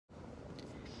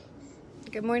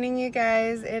Good morning, you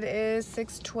guys. It is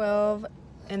 6:12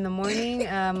 in the morning,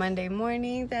 Monday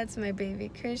morning. That's my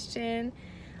baby Christian.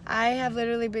 I have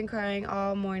literally been crying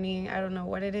all morning. I don't know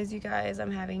what it is, you guys.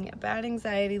 I'm having bad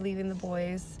anxiety leaving the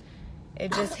boys.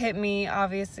 It just hit me,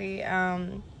 obviously.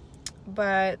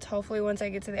 But hopefully once I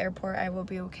get to the airport, I will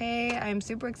be okay. I'm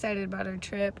super excited about our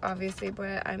trip, obviously,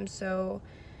 but I'm so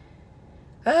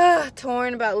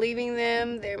torn about leaving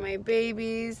them. They're my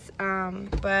babies.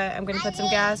 But I'm gonna put some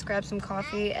gas, grab some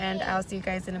coffee, and I'll see you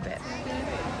guys in a bit.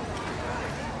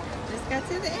 Just got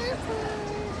to the airport.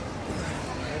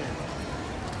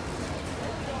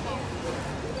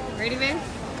 Ready, babe?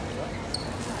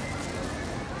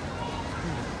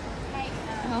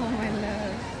 Oh, my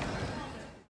love.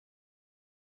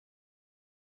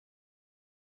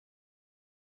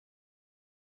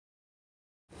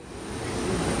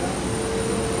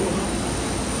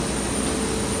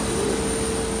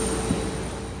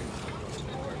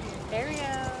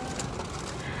 Arielle.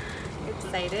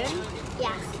 Excited?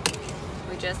 Yeah.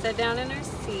 We just sat down in our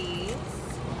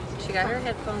seats. She got her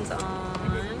headphones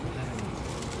on.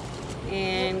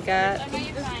 And got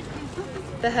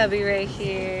the hubby right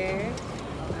here.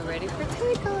 We're ready for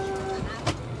takeoff.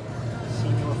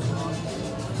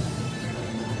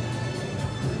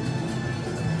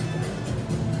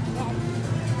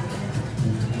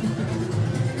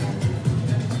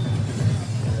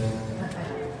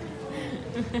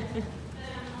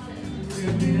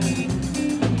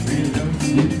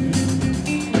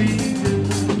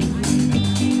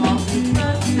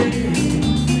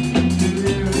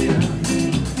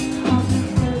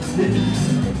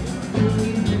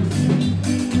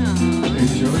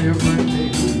 Enjoy your birthday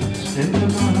in the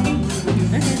Bahamas.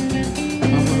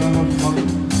 Have a lot of fun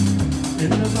in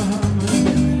the Bahamas.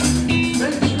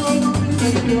 Make sure you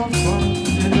make your fun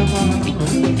in the Bahamas. Happy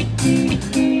birthday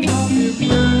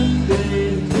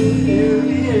to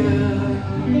Arielle.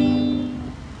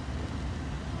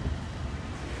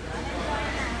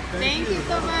 Thank you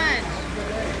so much.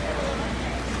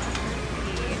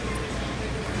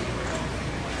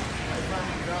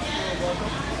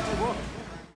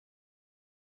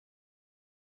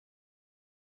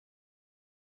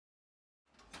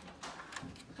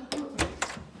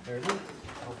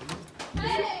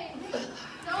 Hey!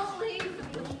 Don't leave!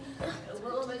 A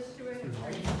little bit short.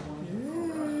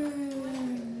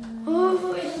 Oh,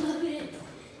 I love it.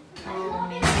 Oh,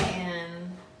 man.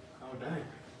 Oh, dang.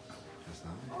 That's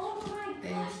not me. Oh my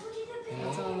Babe, gosh, look at the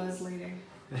that's all beds. us later.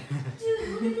 Dude,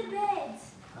 look at the beds.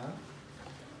 Huh?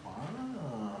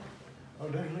 Wow. Oh,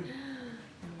 dang, look.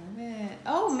 I love it.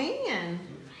 Oh, man.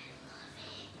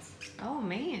 Oh,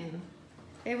 man.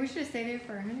 Hey, we should have stayed here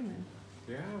for our honeymoon.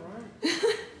 Yeah, right.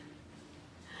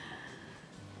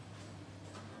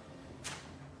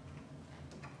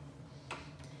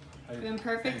 It's been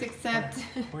perfect, except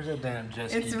Where's that damn jet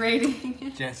ski? it's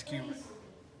raining. Jet ski.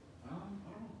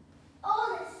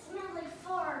 Oh, that smells like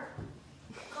fart.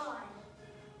 God.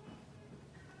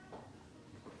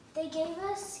 They gave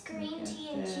us green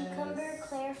tea and cucumber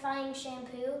clarifying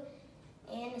shampoo,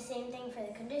 and the same thing for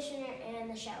the conditioner and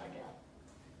the shower gel.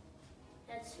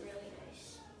 That's really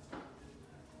nice.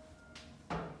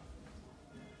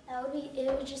 It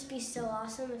would just be so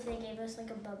awesome if they gave us like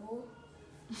a bubble,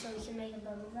 so we can make a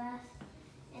bubble bath.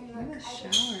 And look, What a I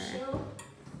can shower. chill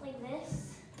like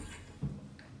this.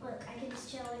 Look, I can just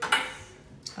chill like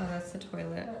this. Oh, that's the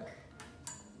toilet. Look.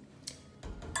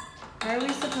 How are we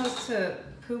supposed to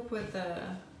poop with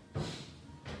a...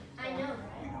 I know, right?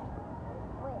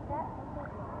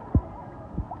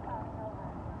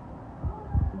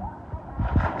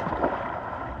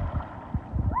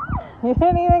 You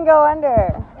didn't even go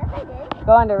under. Yes, I did.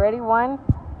 Go under. Ready? 1,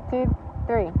 2,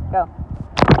 3. Go.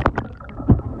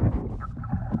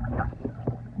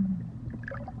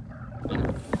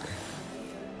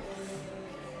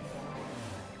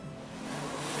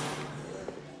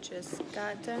 Just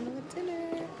got done with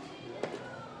dinner.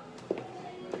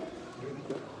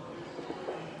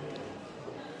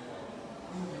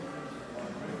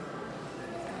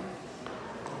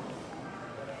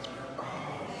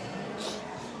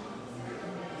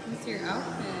 What's your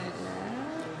outfit?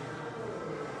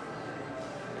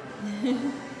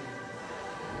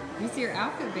 You see your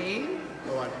outfit, babe?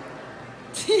 Go on.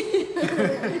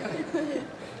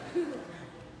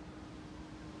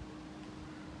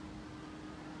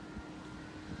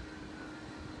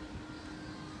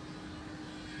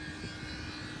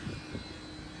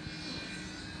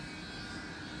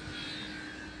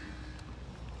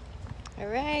 All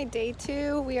right, day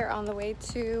 2. We are on the way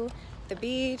to the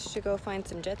beach to go find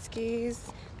some jet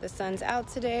skis. The sun's out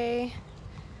today.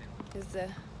 This is the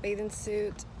bathing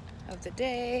suit of the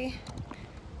day.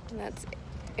 And that's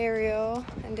Arielle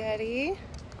and Daddy.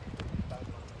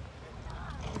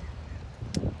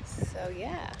 So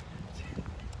yeah,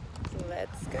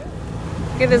 let's go.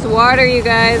 Look at this water, you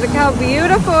guys. Look how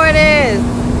beautiful it is.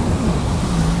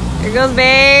 Here goes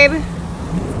Babe.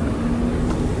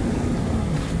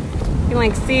 You can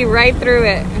like see right through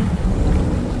it.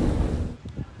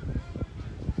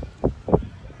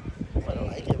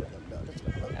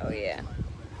 Oh yeah.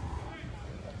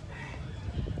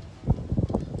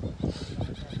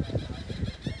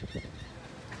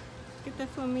 Look at the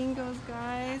flamingos,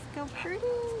 guys. Look how pretty.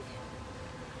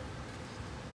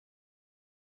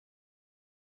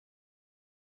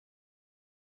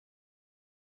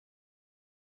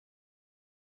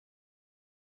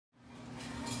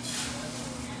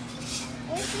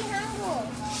 Where's the handle?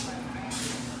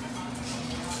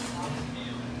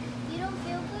 You don't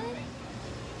feel good?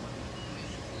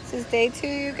 This is day 2,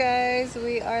 you guys.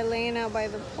 We are laying out by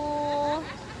the pool,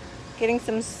 getting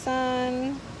some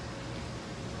sun.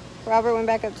 Robert went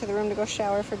back up to the room to go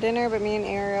shower for dinner, but me and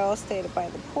Arielle stayed up by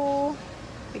the pool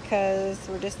because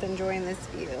we're just enjoying this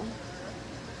view.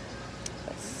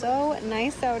 It's so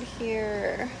nice out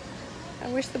here. I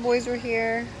wish the boys were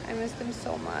here. I miss them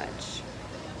so much.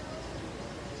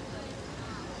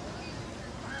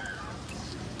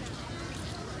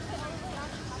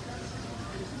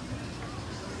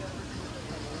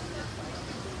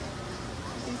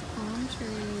 These palm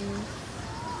trees.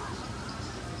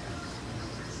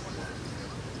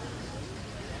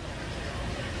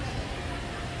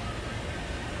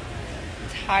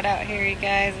 It's hot out here, you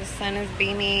guys. The sun is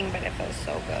beaming, but it feels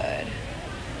so good.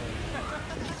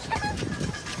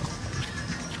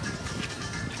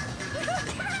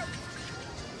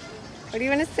 What do you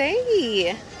want to say?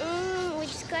 We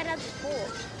just got out the pool.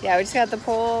 Yeah, we just got the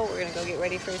pool. We're gonna go get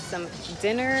ready for some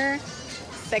dinner.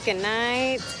 Second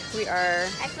night. We are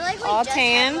I feel like we all just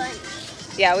tan. had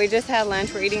lunch. Yeah, we just had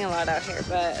lunch. We're eating a lot out here,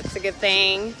 but it's a good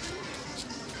thing.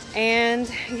 And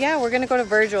yeah, we're gonna go to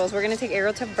Virgil's. We're gonna take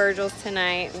Arielle to Virgil's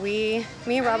tonight. Me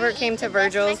and Robert came to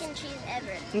Virgil's. Mac and cheese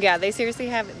ever. Yeah, they seriously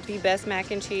have the best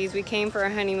mac and cheese. We came for our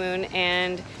honeymoon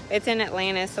and it's in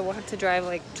Atlanta, so we'll have to drive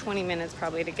like 20 minutes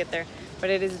probably to get there. But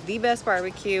it is the best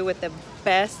barbecue with the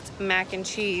best mac and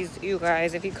cheese, you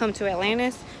guys. If you come to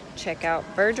Atlantis, check out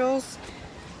Virgil's.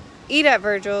 Eat at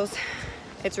Virgil's.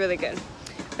 It's really good.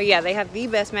 But yeah, they have the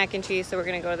best mac and cheese, so we're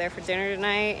gonna go there for dinner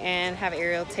tonight and have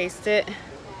Arielle taste it.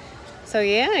 So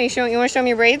yeah, you want to show me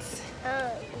your braids? Yeah.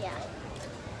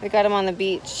 We got them on the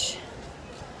beach.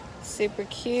 Super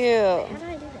cute. How do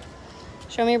I do that?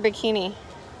 Show me your bikini.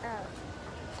 Oh.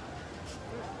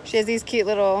 She has these cute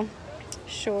little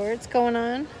shorts going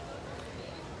on.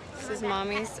 This is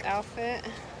mommy's outfit.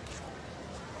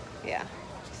 Yeah,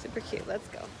 super cute. Let's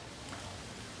go.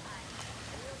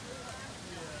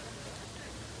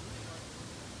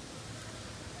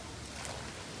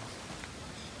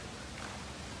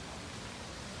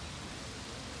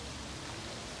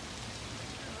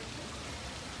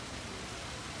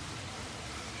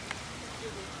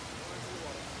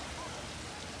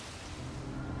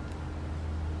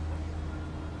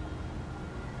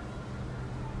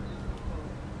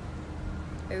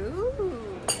 Ooh.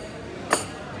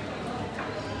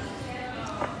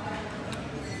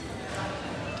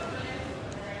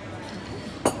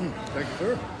 Thank you,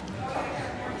 sir.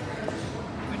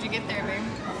 What'd you get there, babe?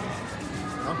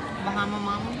 Huh? Bahama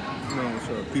Mama? No, it's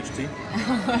a peach tea.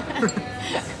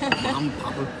 I'm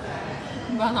Papa.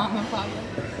 Bahama Papa.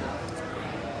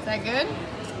 Is that good?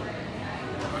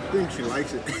 I think she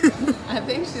likes it. I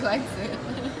think she likes it.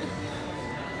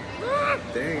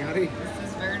 Dang, howdy. This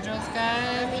is Virgil's,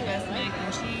 guys. Best mac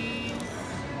and cheese.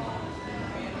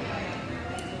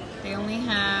 They only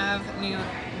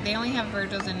have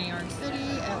Virgil's in New York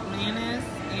City, Atlantis,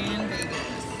 and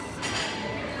Vegas.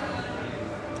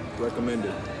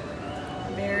 Recommended.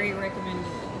 Very recommended.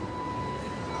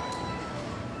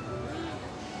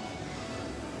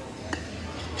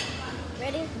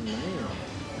 Ready? Yeah.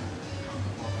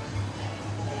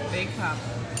 Big pop.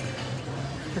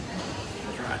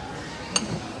 That's right.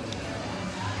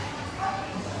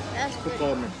 That's Who good.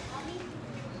 called me?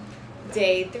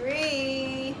 Day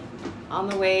 3. On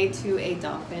the way to a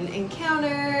dolphin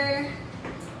encounter.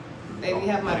 Maybe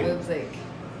have my boobs like.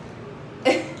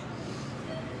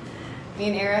 Me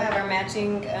and Arielle have our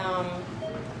matching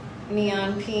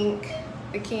neon pink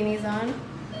bikinis on.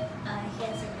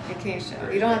 Yes. I can't show.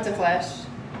 You don't have to flash.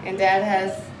 And Dad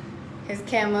has his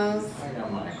camos I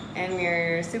got mine. and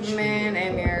your Superman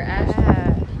and your Ash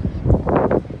hat.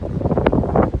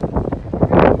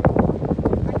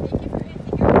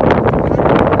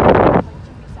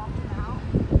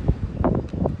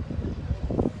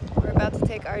 We're about to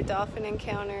take our dolphin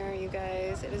encounter, you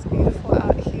guys. It is beautiful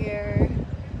out here.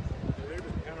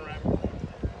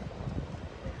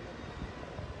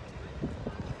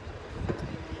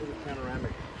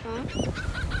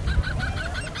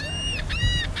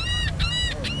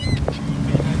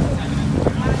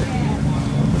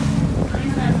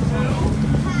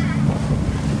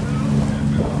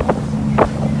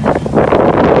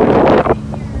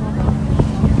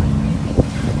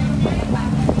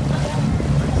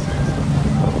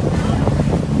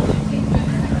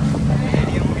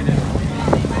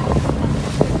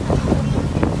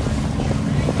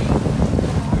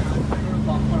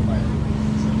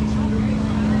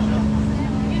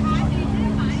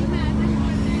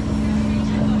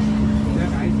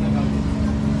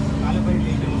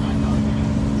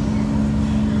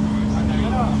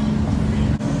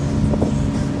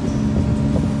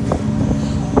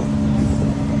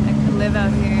 Live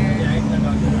out here.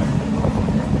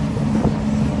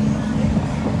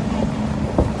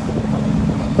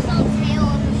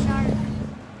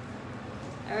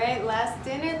 All right, last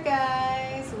dinner,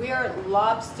 guys. We are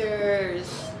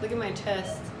lobsters. Look at my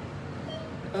chest.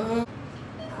 Oh.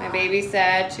 My baby's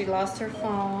sad. She lost her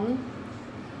phone.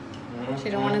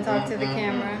 She don't want to talk to the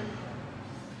camera.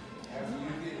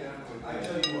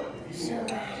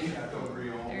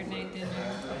 Third night dinner.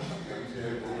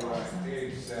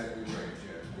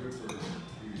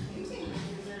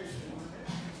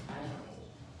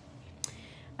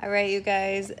 All right, you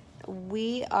guys,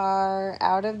 we are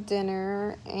out of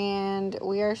dinner and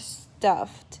we are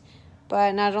stuffed,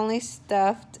 but not only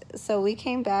stuffed, so we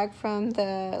came back from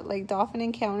the dolphin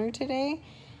encounter today.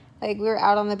 We were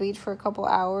out on the beach for a couple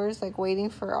hours,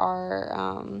 waiting for our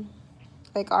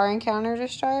our encounter to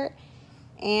start,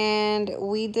 and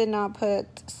we did not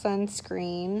put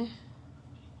sunscreen.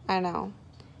 I know.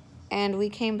 And we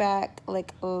came back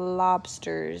like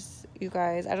lobsters, you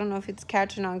guys. I don't know if it's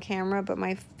catching on camera, but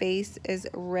my face is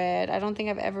red. I don't think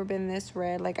I've ever been this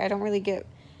red. I don't really get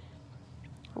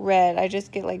red. I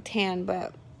just get tan,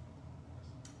 but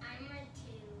I'm red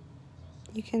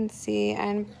too. You can see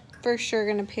I'm for sure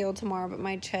gonna peel tomorrow, but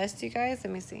my chest, you guys,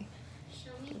 let me see.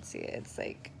 Show me. You can see it. It's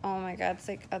oh my god,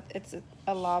 it's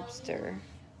a lobster.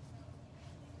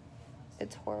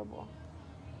 It's horrible.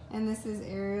 And this is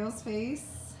Arielle's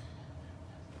face.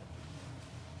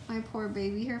 My poor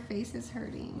baby, her face is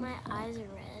hurting. My eyes are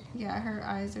red. Yeah, her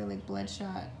eyes are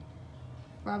bloodshot.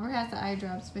 Robert has the eye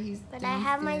drops, but he's But downstairs. I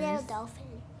have my little dolphin.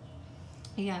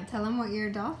 Yeah, tell him what your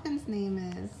dolphin's name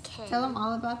is. Ken. Tell him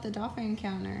all about the dolphin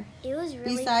encounter. It was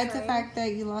really Besides fun. the fact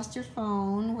that you lost your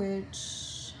phone,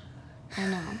 which I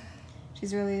know.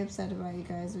 She's really upset about, you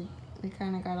guys. We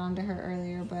kind of got onto her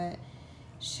earlier, but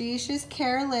she's just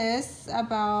careless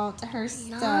about her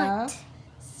stuff.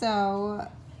 So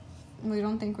we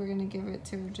don't think we're going to give it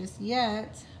to her just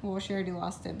yet. Well, she already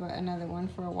lost it, but another one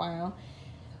for a while.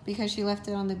 Because she left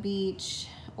it on the beach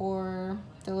or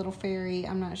the little ferry.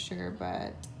 I'm not sure,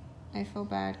 but I feel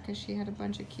bad because she had a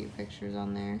bunch of cute pictures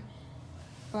on there.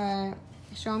 But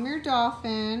show him your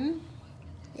dolphin.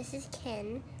 This is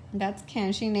Ken. That's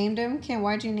Ken. She named him Ken.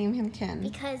 Why'd you name him Ken?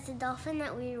 Because the dolphin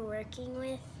that we were working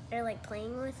with, or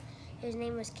playing with, his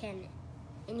name was Ken.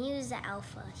 And he was the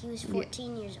alpha. He was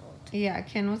 14 years old. Yeah,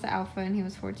 Ken was the alpha and he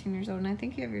was 14 years old. And I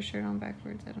think you have your shirt on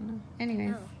backwards. I don't know.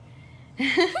 Anyways.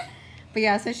 Oh. But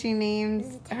yeah, so she named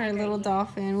her little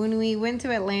dolphin. When we went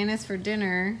to Atlantis for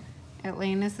dinner,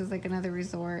 Atlantis is another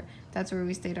resort. That's where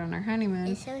we stayed on our honeymoon.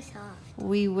 It's so soft.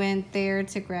 We went there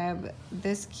to grab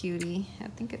this cutie. I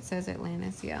think it says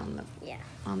Atlantis, yeah,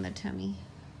 on the tummy.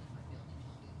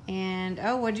 And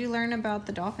oh, what'd you learn about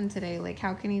the dolphin today?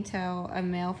 How can you tell a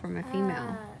male from a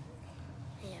female?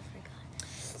 Yeah, I forgot.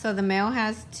 So the male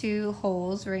has 2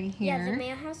 holes right here. Yeah, the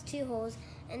male has 2 holes,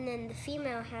 and then the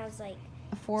female has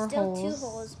 4 still holes, 2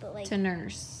 holes, but to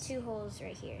nurse. 2 holes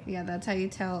right here. Yeah, that's how you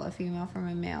tell a female from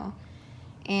a male.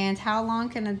 And how long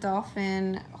can a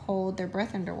dolphin hold their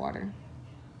breath underwater?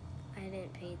 I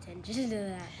didn't pay attention to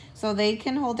that. So they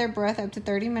can hold their breath up to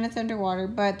 30 minutes underwater,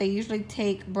 but they usually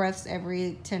take breaths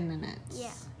every 10 minutes.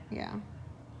 Yeah. Yeah.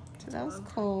 So that was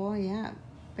cool, yeah.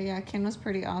 But yeah, Ken was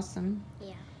pretty awesome.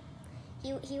 Yeah.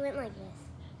 He went like this.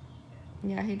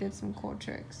 Yeah, he did some cool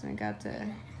tricks. We got to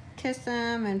kiss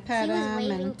him and pet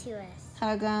him and to us.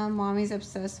 hug him. Mommy's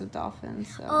obsessed with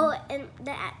dolphins. So. Oh, and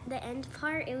the end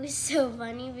part, it was so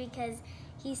funny because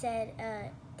he said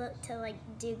to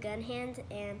do gun hands,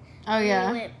 and oh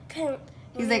yeah, we went, boom,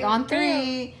 he's on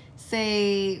 3,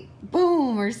 say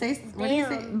boom, or say what do you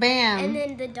say? Bam. And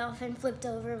then the dolphin flipped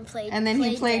over and played. And then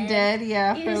he played dead,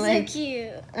 yeah, it for was so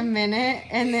cute. a minute,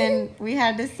 and then we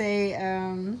had to say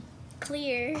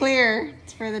clear. Clear.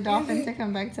 It's for the dolphin to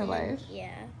come back to life.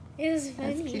 Yeah. It was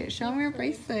funny. That's cute. Show me your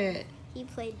bracelet. He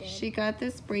played dead. She got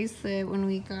this bracelet when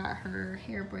we got her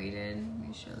hair braided. Let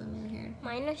me show them your hair.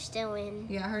 Mine are still in.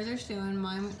 Yeah, hers are still in.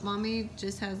 Mommy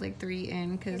just has like 3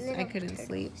 in because I couldn't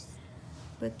sleep.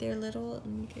 But they're little, let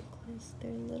me get close.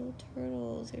 They're little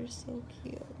turtles. They're so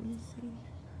cute. Let me see.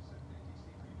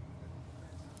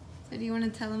 So do you want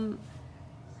to tell them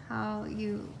how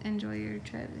you enjoy your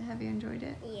trip? Have you enjoyed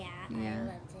it? Yeah, Yeah. I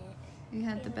loved it. You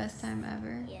had the best time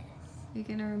ever? Yes. You're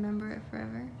going to remember it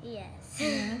forever? Yes.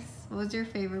 Yes. What was your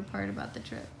favorite part about the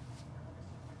trip?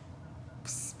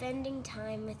 Spending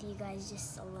time with you guys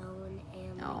just alone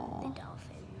and with Aw. the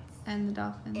dolphins. And the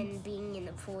dolphins? And being in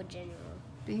the pool in general.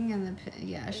 Being in the pit.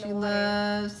 Yeah, In she the water.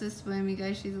 loves to swim. You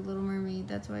guys, she's a little mermaid.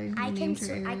 That's why we named her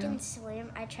Arielle. I can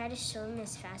swim. I try to swim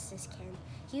as fast as can.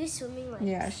 He was swimming like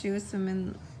Yeah, she was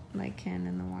swimming like Ken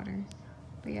in the water.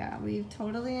 But yeah, we've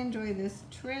totally enjoyed this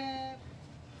trip.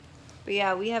 But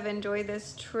yeah, we have enjoyed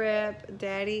this trip.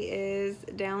 Daddy is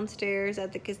downstairs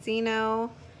at the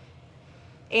casino.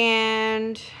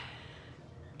 And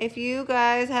if you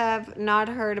guys have not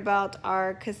heard about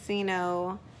our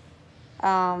casino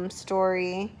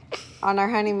story on our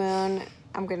honeymoon,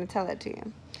 I'm going to tell it to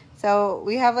you. So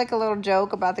we have like a little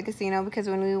joke about the casino because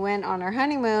when we went on our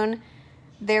honeymoon,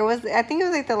 there was, I think it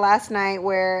was like the last night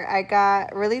where I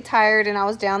got really tired and I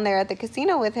was down there at the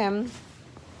casino with him.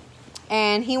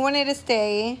 And he wanted to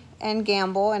stay and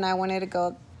gamble, and I wanted to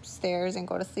go upstairs and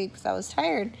go to sleep because I was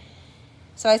tired.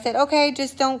 So I said, okay,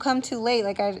 just don't come too late.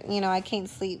 Like, I can't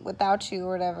sleep without you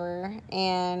or whatever.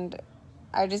 And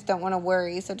I just don't want to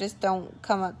worry, so just don't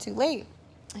come up too late.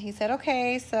 He said,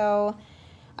 okay. So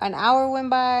an hour went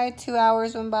by, 2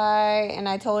 hours went by, and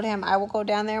I told him I will go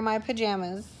down there in my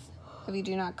pajamas if you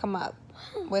do not come up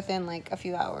within like a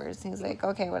few hours. He's like,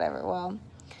 okay, whatever. Well,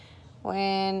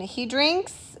 when he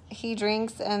drinks,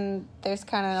 and there's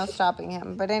kind of no stopping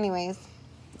him. But anyways,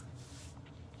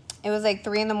 it was like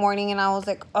 3 in the morning, and I was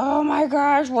like, oh my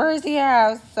gosh, where is he at?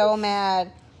 I was so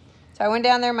mad. So I went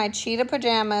down there in my cheetah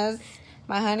pajamas,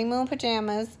 my honeymoon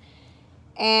pajamas,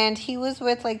 and he was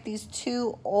with like these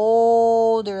 2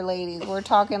 older ladies. We're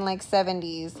talking like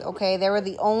 70s, okay? They were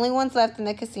the only ones left in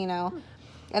the casino.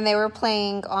 And they were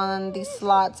playing on these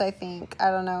slots, I think.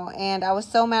 I don't know. And I was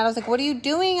so mad. I was like, what are you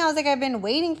doing? I was like, I've been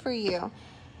waiting for you.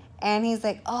 And he's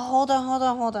like, oh, hold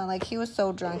on. Like, he was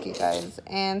so drunk, you guys.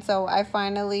 And so I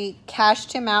finally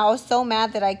cashed him out. I was so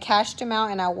mad that I cashed him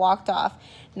out and I walked off.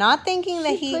 Not thinking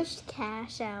that he pushed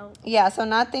cash out. Yeah, so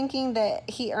not thinking that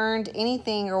he earned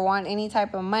anything or want any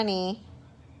type of money.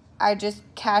 I just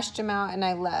cashed him out and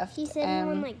I left. He said he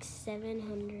won like 700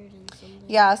 and something.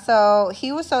 Yeah, so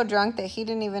he was so drunk that he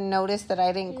didn't even notice that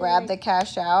I didn't grab the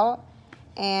cash out.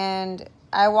 And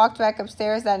I walked back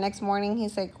upstairs that next morning.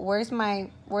 He's like, where's my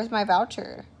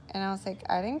voucher? And I was like,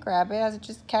 I didn't grab it. I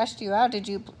just cashed you out. Did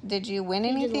you win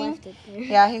anything? He just left it there.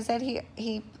 Yeah, he said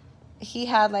he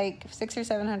had like $600 or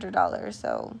 $700.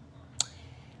 So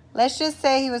let's just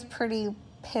say he was pretty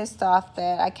pissed off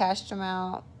that I cashed him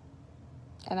out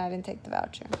and I didn't take the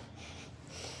voucher.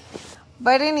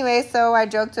 But anyway, so I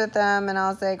joked with him and I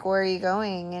was like, where are you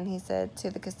going? And he said, to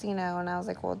the casino. And I was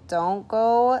like, well, don't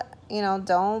go,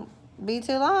 don't be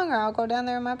too long or I'll go down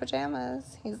there in my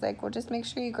pajamas. He's like, well, just make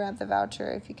sure you grab the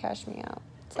voucher if you cash me out.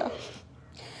 So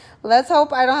let's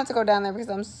hope I don't have to go down there because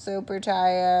I'm super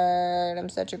tired. I'm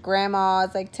such a grandma.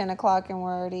 It's like 10 o'clock and we're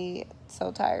already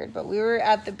so tired. But we were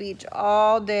at the beach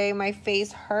all day. My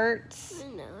face hurts. I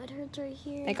know, it hurts right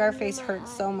here. Like, our face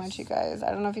hurts so much, you guys.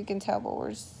 I don't know if you can tell, but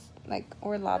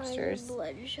we're lobsters.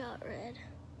 Bloodshot red.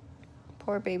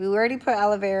 Poor baby. We already put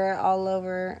aloe vera all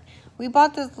over. We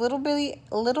bought this little bitty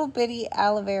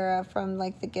aloe vera from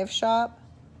like the gift shop.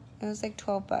 It was like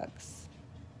 $12.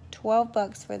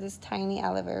 $12 for this tiny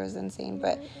aloe vera. It was insane,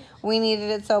 but we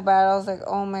needed it so bad. I was like,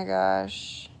 oh my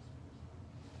gosh.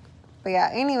 But yeah,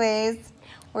 anyways,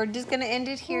 we're just gonna end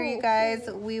it here, you guys.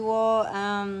 We will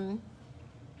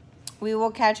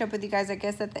catch up with you guys, I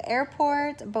guess, at the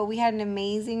airport. But we had an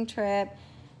amazing trip.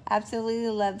 Absolutely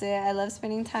loved it. I love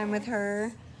spending time with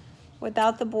her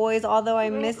without the boys, although I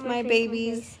miss my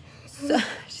babies. So,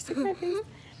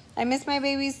 I miss my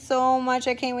babies so much.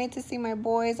 I can't wait to see my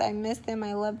boys. I miss them.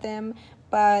 I love them.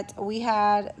 But we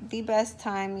had the best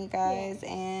time, you guys,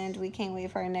 and we can't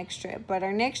wait for our next trip. But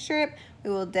our next trip, we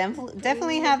will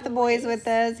definitely have the boys with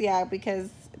us. Yeah, because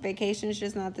vacation's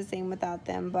just not the same without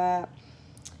them. But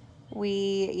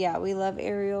we love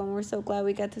Arielle, and we're so glad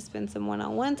we got to spend some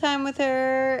one-on-one time with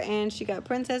her, and she got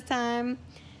princess time.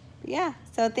 Yeah,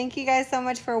 so thank you guys so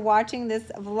much for watching this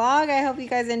vlog. I hope you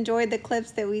guys enjoyed the clips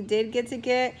that we did get to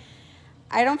get.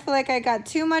 I don't feel like I got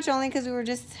too much, only because we were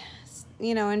just,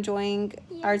 you know, enjoying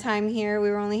our time here. We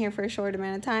were only here for a short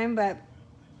amount of time, but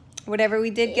whatever we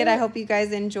did get, I hope you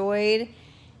guys enjoyed.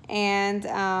 And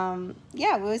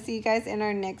yeah, we'll see you guys in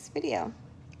our next video.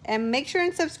 And make sure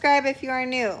and subscribe if you are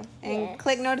new. And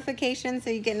click notifications so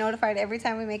you get notified every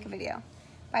time we make a video.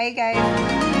 Bye, you guys.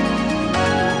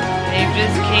 They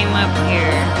just came up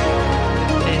here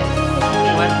with this.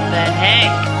 What the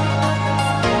heck?